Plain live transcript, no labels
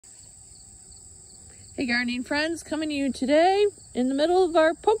Hey gardening friends, coming to you today in the middle of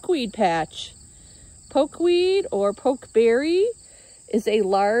our pokeweed patch. Pokeweed or pokeberry is a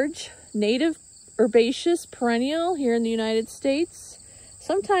large native herbaceous perennial here in the United States.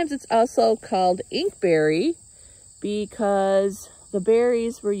 Sometimes it's also called inkberry because the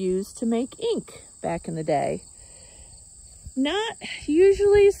berries were used to make ink back in the day. Not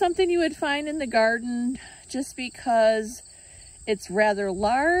usually something you would find in the garden just because it's rather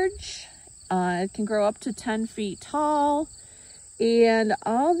large. It can grow up to 10 feet tall, and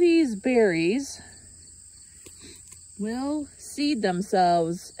all these berries will seed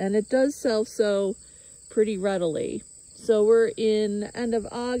themselves, and it does so pretty readily. So we're in end of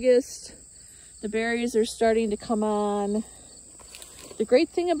August. The berries are starting to come on. The great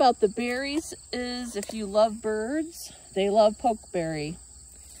thing about the berries is if you love birds, they love pokeberry.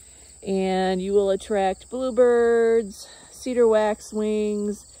 And you will attract bluebirds, cedar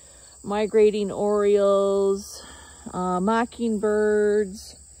waxwings, migrating orioles,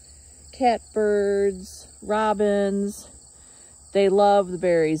 mockingbirds, catbirds, robins. They love the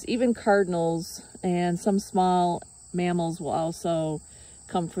berries. Even cardinals and some small mammals will also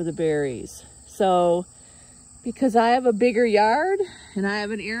come for the berries. So because I have a bigger yard and I have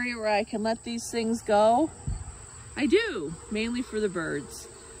an area where I can let these things go, I do, mainly for the birds.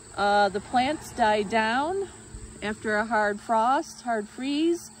 The plants die down after a hard frost, hard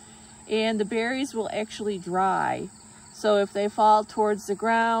freeze, and the berries will actually dry. So if they fall towards the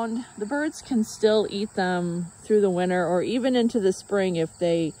ground, the birds can still eat them through the winter or even into the spring if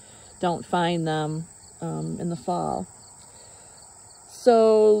they don't find them in the fall.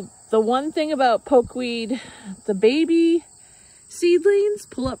 So the one thing about pokeweed, the baby seedlings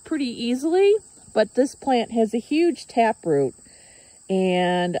pull up pretty easily, but this plant has a huge taproot.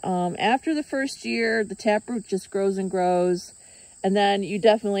 And after the first year, the taproot just grows and grows. And then you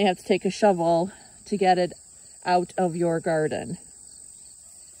definitely have to take a shovel to get it out of your garden.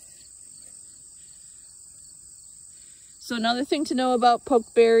 So another thing to know about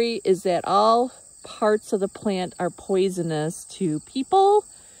pokeberry is that all parts of the plant are poisonous to people,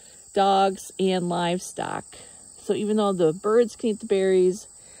 dogs, and livestock. So even though the birds can eat the berries,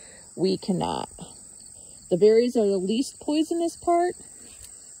 we cannot. The berries are the least poisonous part,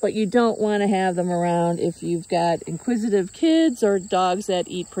 but you don't want to have them around if you've got inquisitive kids or dogs that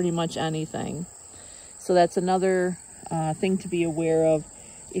eat pretty much anything. So that's another thing to be aware of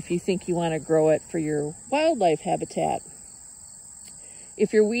if you think you want to grow it for your wildlife habitat.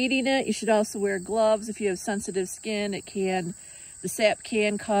 If you're weeding it, you should also wear gloves. If you have sensitive skin, the sap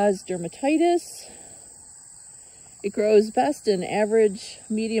can cause dermatitis. It grows best in average,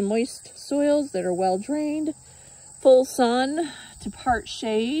 medium moist soils that are well drained, full sun to part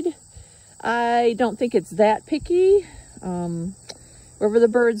shade. I don't think it's that picky. Wherever the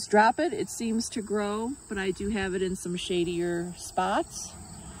birds drop it, it seems to grow, but I do have it in some shadier spots.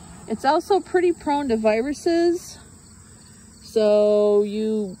 It's also pretty prone to viruses, so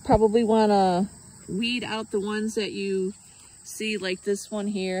you probably want to weed out the ones that you see, like this one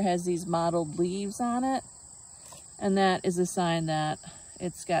here has these mottled leaves on it, and that is a sign that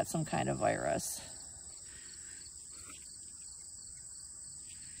it's got some kind of virus.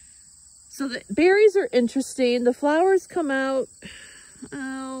 So the berries are interesting. The flowers come out,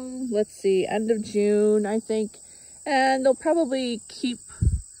 let's see, end of June, I think. And they'll probably keep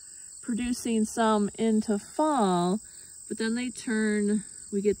producing some into fall, but then they turn,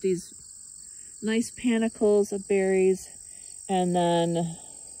 we get these nice panicles of berries, and then,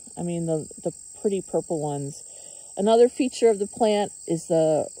 I mean, the pretty purple ones. Another feature of the plant is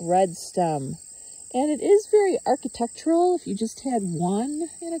the red stem. And it is very architectural if you just had one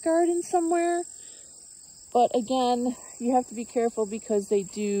in a garden somewhere. But again, you have to be careful because they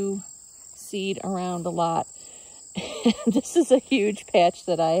do seed around a lot. And this is a huge patch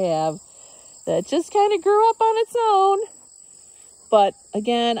that I have that just kind of grew up on its own. But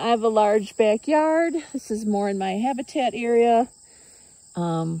again, I have a large backyard. This is more in my habitat area.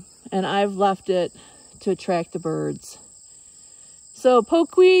 And I've left it to attract the birds. So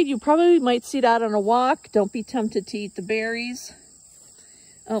pokeweed, you probably might see it out on a walk. Don't be tempted to eat the berries.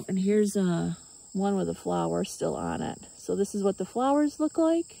 Oh, and here's one with a flower still on it. So this is what the flowers look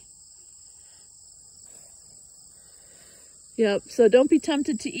like. Yep, so don't be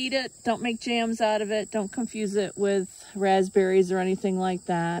tempted to eat it. Don't make jams out of it. Don't confuse it with raspberries or anything like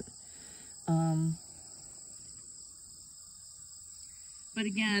that. But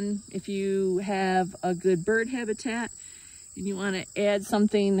again, if you have a good bird habitat, and you want to add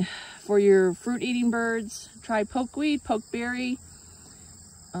something for your fruit-eating birds, try pokeweed, pokeberry.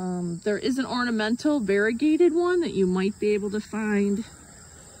 There is an ornamental variegated one that you might be able to find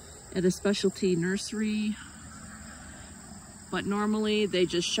at a specialty nursery. But normally they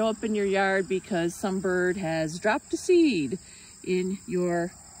just show up in your yard because some bird has dropped a seed in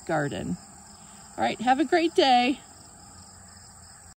your garden. All right, have a great day.